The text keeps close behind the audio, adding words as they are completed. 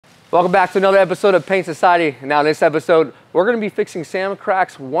Welcome back to another episode of Paint Society. Now in this episode, we're going to be fixing Sam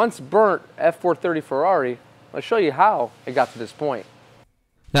Crack's once burnt F430 Ferrari. I'll show you how it got to this point.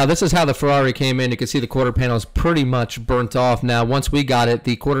 Now this is how the Ferrari came in. You can see the quarter panel is pretty much burnt off. Now once we got it,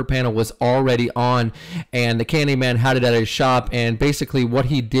 the quarter panel was already on and the Candyman had it at his shop, and basically what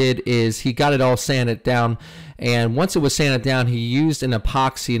he did is he got it all sanded down, and once it was sanded down he used an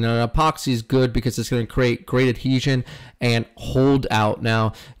epoxy. Now an epoxy is good because it's going to create great adhesion and hold out.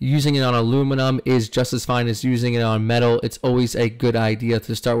 Now using it on aluminum is just as fine as using it on metal. It's always a good idea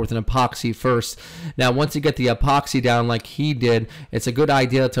to start with an epoxy first. Now once you get the epoxy down like he did, it's a good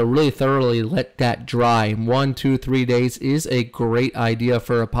idea to really thoroughly let that dry. 1, 2, 3 days is a great idea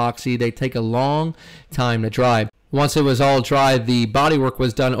for epoxy. They take a long time to dry. Once it was all dry, the bodywork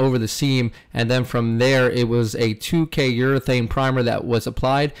was done over the seam, and then from there it was a 2K urethane primer that was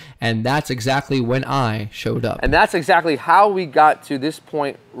applied, and that's exactly when I showed up. And that's exactly how we got to this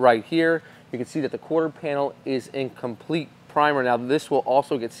point right here. You can see that the quarter panel is in complete primer. Now this will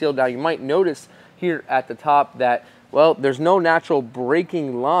also get sealed. Now you might notice here at the top that, well, there's no natural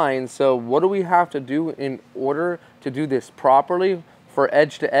breaking line. So what do we have to do in order to do this properly? For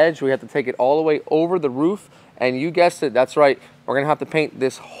edge to edge, we have to take it all the way over the roof. And you guessed it, that's right, we're gonna have to paint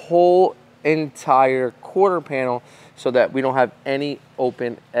this whole entire quarter panel so that we don't have any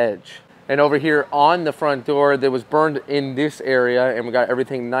open edge. And over here on the front door, that was burned in this area, and we got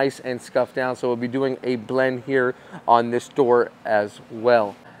everything nice and scuffed down, so we'll be doing a blend here on this door as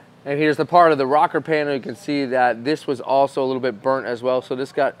well. And here's the part of the rocker panel. You can see that this was also a little bit burnt as well, so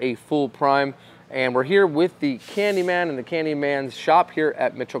this got a full prime. And we're here with the Candyman and the Candyman's shop here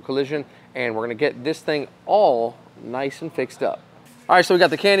at Mitchell Collision, and we're gonna get this thing all nice and fixed up. All right, so we got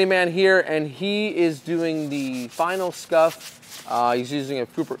the Candyman here, and he is doing the final scuff. He's using a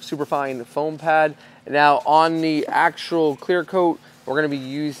superfine foam pad. Now on the actual clear coat, we're gonna be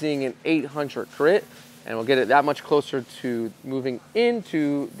using an 800 grit, and we'll get it that much closer to moving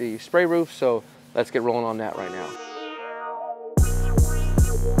into the spray roof. So let's get rolling on that right now.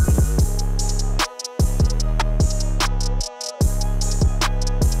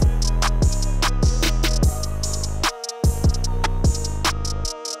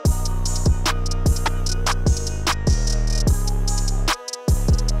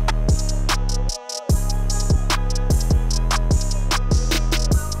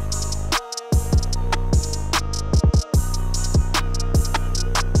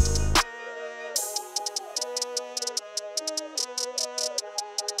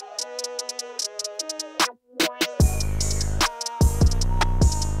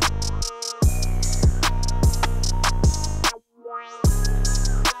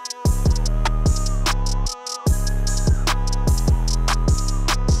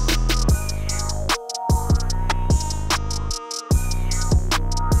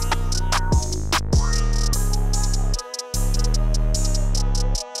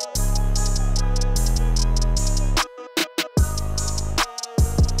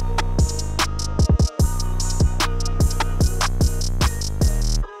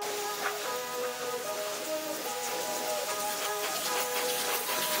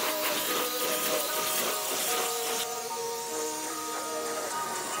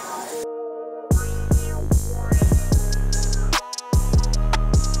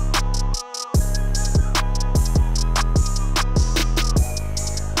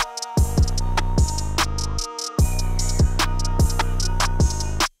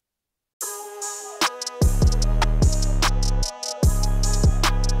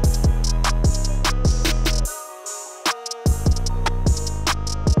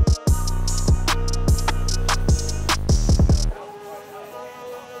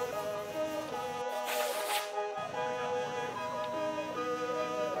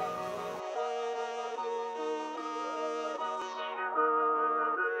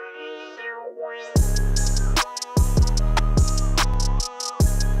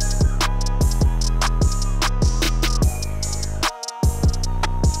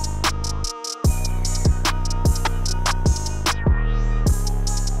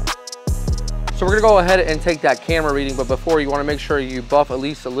 So we're gonna go ahead and take that camera reading, but before, you wanna make sure you buff at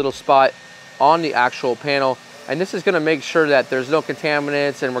least a little spot on the actual panel. And this is gonna make sure that there's no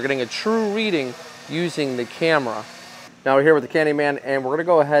contaminants and we're getting a true reading using the camera. Now we're here with the Candyman, and we're gonna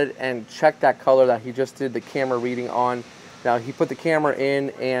go ahead and check that color that he just did the camera reading on. Now he put the camera in,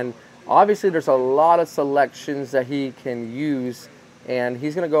 and obviously there's a lot of selections that he can use, and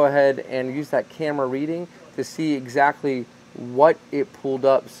he's gonna go ahead and use that camera reading to see exactly what it pulled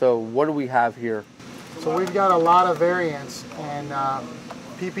up. So what do we have here? So we've got a lot of variants, and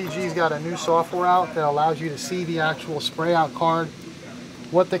PPG's got a new software out that allows you to see the actual spray out card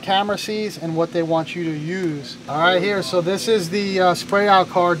what the camera sees and what they want you to use. All right, here, so this is the spray out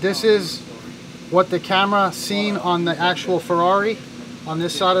card. This is what the camera seen on the actual Ferrari on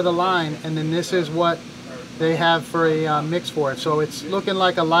this side of the line, and then this is what they have for a mix for it. So it's looking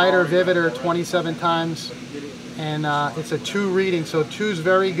like a lighter Vivider 27 times, and it's a 2 reading, so 2 is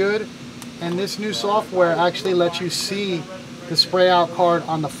very good. And this new software actually lets you see the spray out card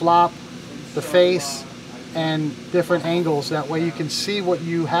on the flop, the face, and different angles. That way you can see what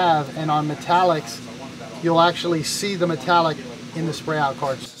you have, and on metallics you'll actually see the metallic in the spray out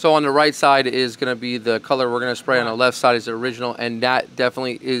cards. So on the right side is going to be the color we're going to spray, on the left side is the original, and that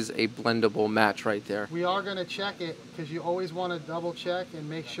definitely is a blendable match right there. We are going to check it because you always want to double check and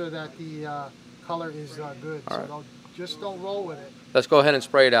make sure that the color is good. All so right. just don't roll with it. Let's go ahead and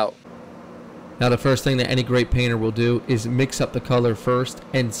spray it out. Now the first thing that any great painter will do is mix up the color first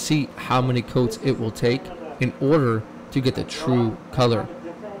and see how many coats it will take in order to get the true color.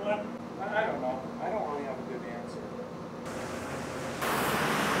 I don't know. I don't really have a good answer.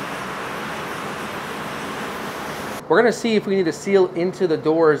 We're going to see if we need to seal into the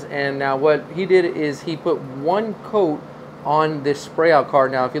doors, and now what he did is he put 1 coat on this spray out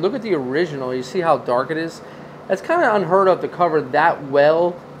card. Now if you look at the original, you see how dark it is. That's kind of unheard of to cover that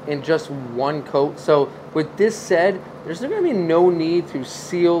well in just 1 coat. So with this said, there's going to be no need to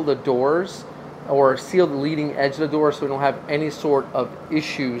seal the doors or seal the leading edge of the door, so we don't have any sort of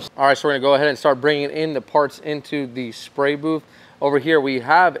issues. All right, so we're gonna go ahead and start bringing in the parts into the spray booth. Over here we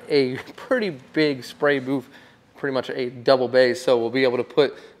have a pretty big spray booth, pretty much a double bay, so we'll be able to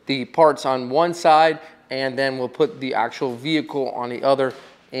put the parts on one side, and then we'll put the actual vehicle on the other,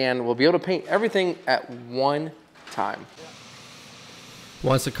 and we'll be able to paint everything at one time.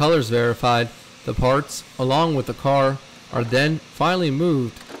 Once the color is verified, the parts, along with the car, are then finally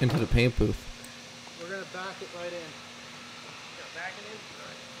moved into the paint booth. We're going to back it right in. Back it in?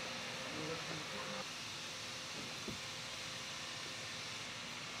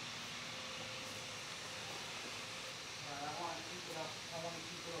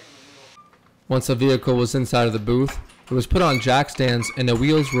 Once the vehicle was inside of the booth, it was put on jack stands and the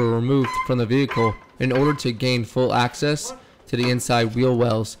wheels were removed from the vehicle in order to gain full access to the inside wheel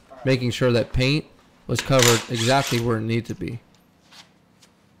wells, making sure that paint was covered exactly where it needed to be.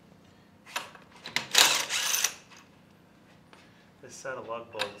 This set of lug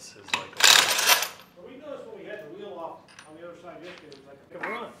bolts is like a... Well, we noticed when we had the wheel off on the other side yesterday, it was like a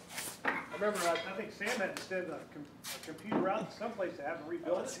run. I remember, I think Sam had to send a computer out someplace to have them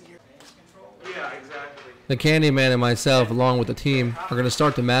rebuild it. Yeah, exactly. The Candyman and myself, along with the team, are going to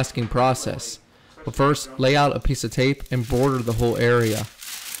start the masking process. But first, lay out a piece of tape and border the whole area.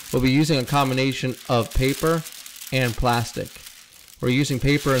 We'll be using a combination of paper and plastic. We're using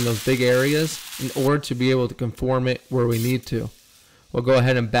paper in those big areas in order to be able to conform it where we need to. We'll go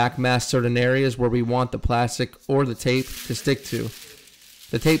ahead and back mask certain areas where we want the plastic or the tape to stick to.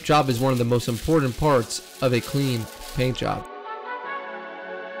 The tape job is one of the most important parts of a clean paint job.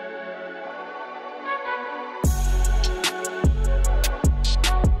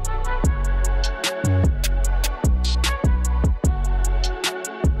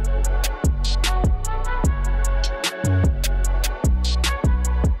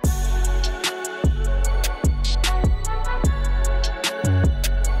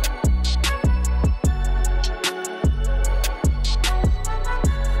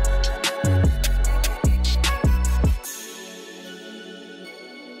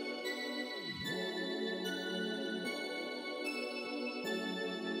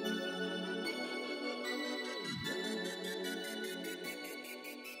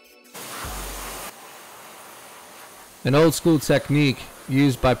 An old school technique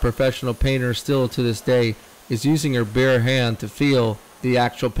used by professional painters still to this day is using your bare hand to feel the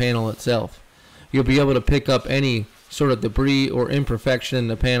actual panel itself. You'll be able to pick up any sort of debris or imperfection in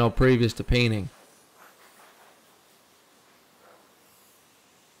the panel previous to painting.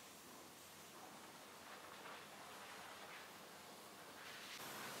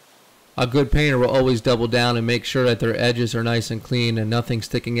 A good painter will always double down and make sure that their edges are nice and clean and nothing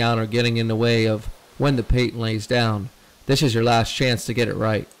sticking out or getting in the way of when the paint lays down. This is your last chance to get it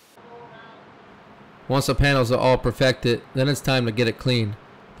right. Once the panels are all perfected, then it's time to get it clean.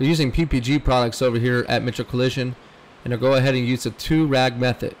 They're using PPG products over here at Mitchell Collision, and they'll go ahead and use a 2-rag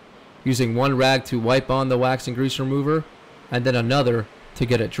method, using one rag to wipe on the wax and grease remover, and then another to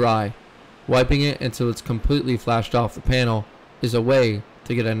get it dry. Wiping it until it's completely flashed off the panel is a way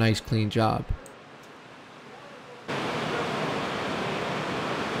to get a nice clean job.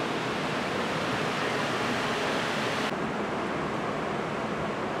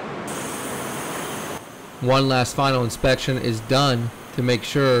 One last final inspection is done to make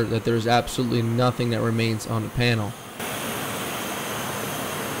sure that there's absolutely nothing that remains on the panel.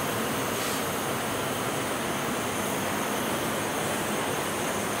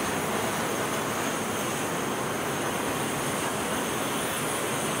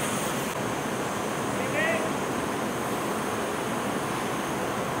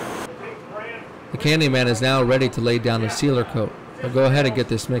 The Candyman is now ready to lay down the sealer coat. He'll go ahead and get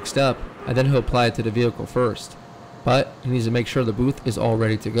this mixed up, and then he'll apply it to the vehicle first. But he needs to make sure the booth is all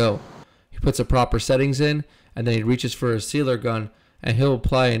ready to go. He puts the proper settings in, and then he reaches for his sealer gun, and he'll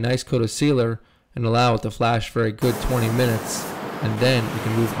apply a nice coat of sealer and allow it to flash for a good 20 minutes, and then we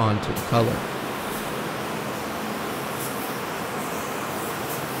can move on to the color.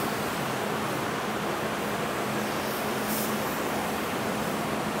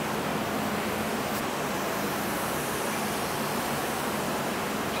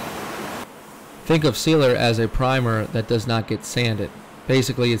 Think of sealer as a primer that does not get sanded.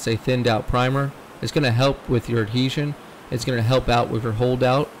 Basically, it's a thinned out primer. It's going to help with your adhesion. It's going to help out with your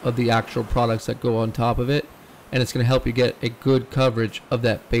holdout of the actual products that go on top of it. And it's going to help you get a good coverage of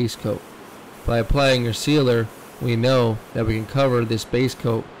that base coat. By applying your sealer, we know that we can cover this base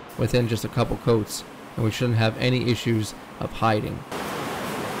coat within just a couple coats. And we shouldn't have any issues of hiding.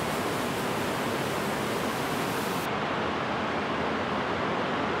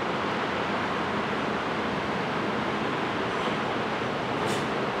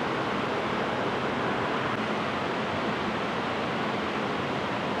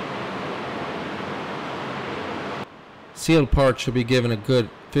 Sealed parts should be given a good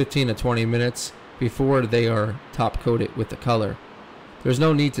 15 to 20 minutes before they are top coated with the color. There's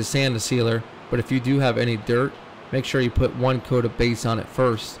no need to sand the sealer, but if you do have any dirt, make sure you put one coat of base on it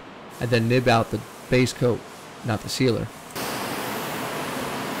first and then nib out the base coat, not the sealer.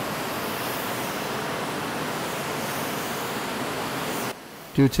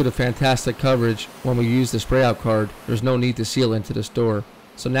 Due to the fantastic coverage when we use the spray out card, there's no need to seal into this door.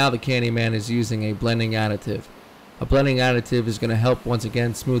 So now the Candyman is using a blending additive. A blending additive is going to help once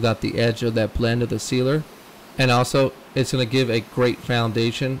again smooth out the edge of that blend of the sealer, and also it's going to give a great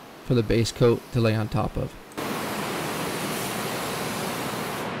foundation for the base coat to lay on top of.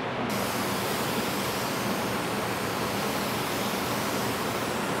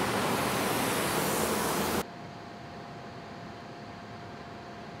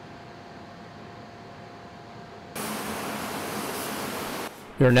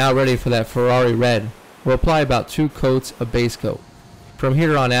 We are now ready for that Ferrari red. We'll apply about 2 coats of base coat. From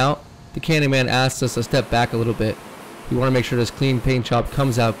here on out, the Candyman asks us to step back a little bit. We want to make sure this clean paint job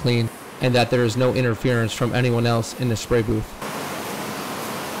comes out clean and that there is no interference from anyone else in the spray booth.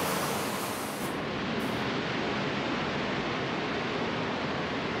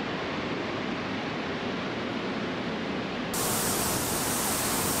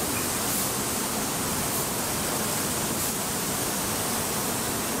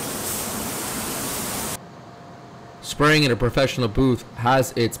 Spraying in a professional booth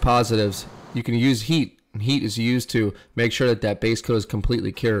has its positives. You can use heat, and heat is used to make sure that that base coat is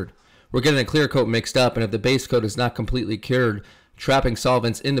completely cured. We're getting a clear coat mixed up, and if the base coat is not completely cured, trapping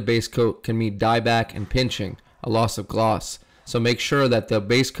solvents in the base coat can mean dieback and pinching, a loss of gloss. So make sure that the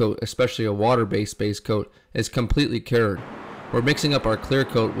base coat, especially a water-based base coat, is completely cured. We're mixing up our clear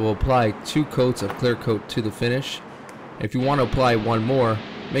coat. We'll apply 2 coats of clear coat to the finish. If you want to apply one more,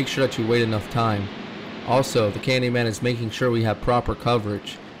 make sure that you wait enough time. Also, the Candyman is making sure we have proper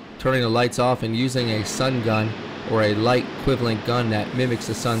coverage. Turning the lights off and using a sun gun or a light equivalent gun that mimics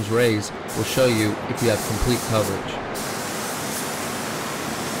the sun's rays will show you if you have complete coverage.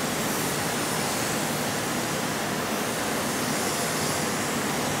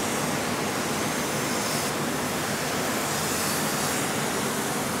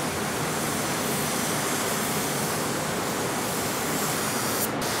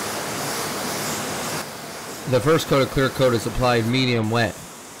 The first coat of clear coat is applied medium wet.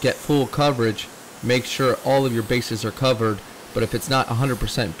 Get full coverage. Make sure all of your bases are covered, but if it's not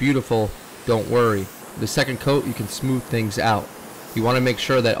 100% beautiful, don't worry. The second coat, you can smooth things out. You want to make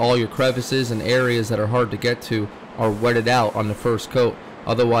sure that all your crevices and areas that are hard to get to are wetted out on the first coat.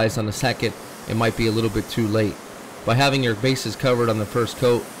 Otherwise, on the second, it might be a little bit too late. By having your bases covered on the first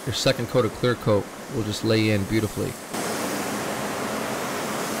coat, your second coat of clear coat will just lay in beautifully.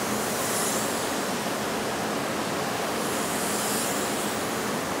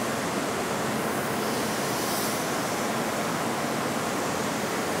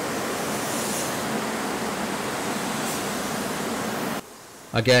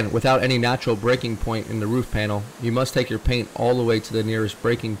 Again, without any natural breaking point in the roof panel, you must take your paint all the way to the nearest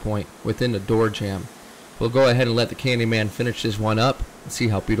breaking point within the door jamb. we'll go ahead and let the Candyman finish this one up and see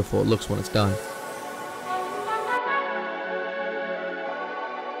how beautiful it looks when it's done.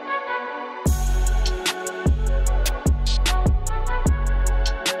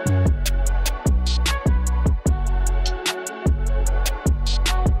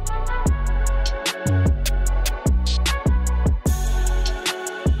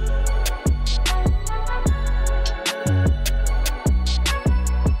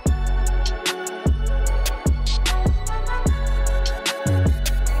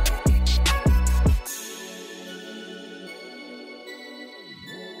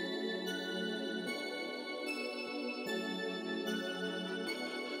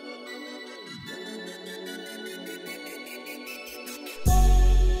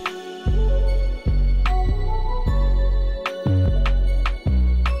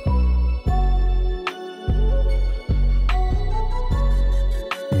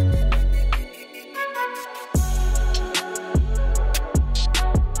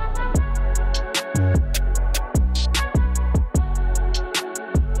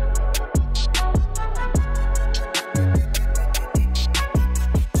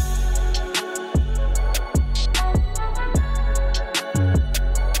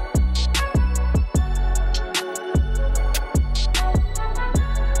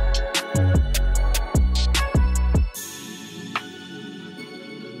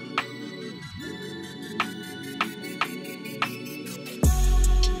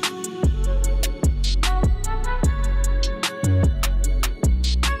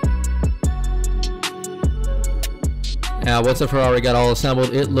 Now, once the Ferrari got all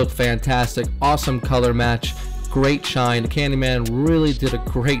assembled, it looked fantastic. Awesome color match. Great shine. The Candyman really did a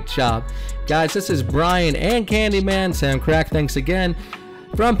great job. Guys, this is Brian and Candyman. Sam Crack, thanks again.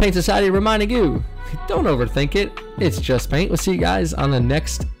 From Paint Society, reminding you, don't overthink it. It's just paint. We'll see you guys on the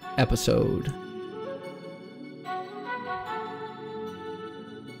next episode.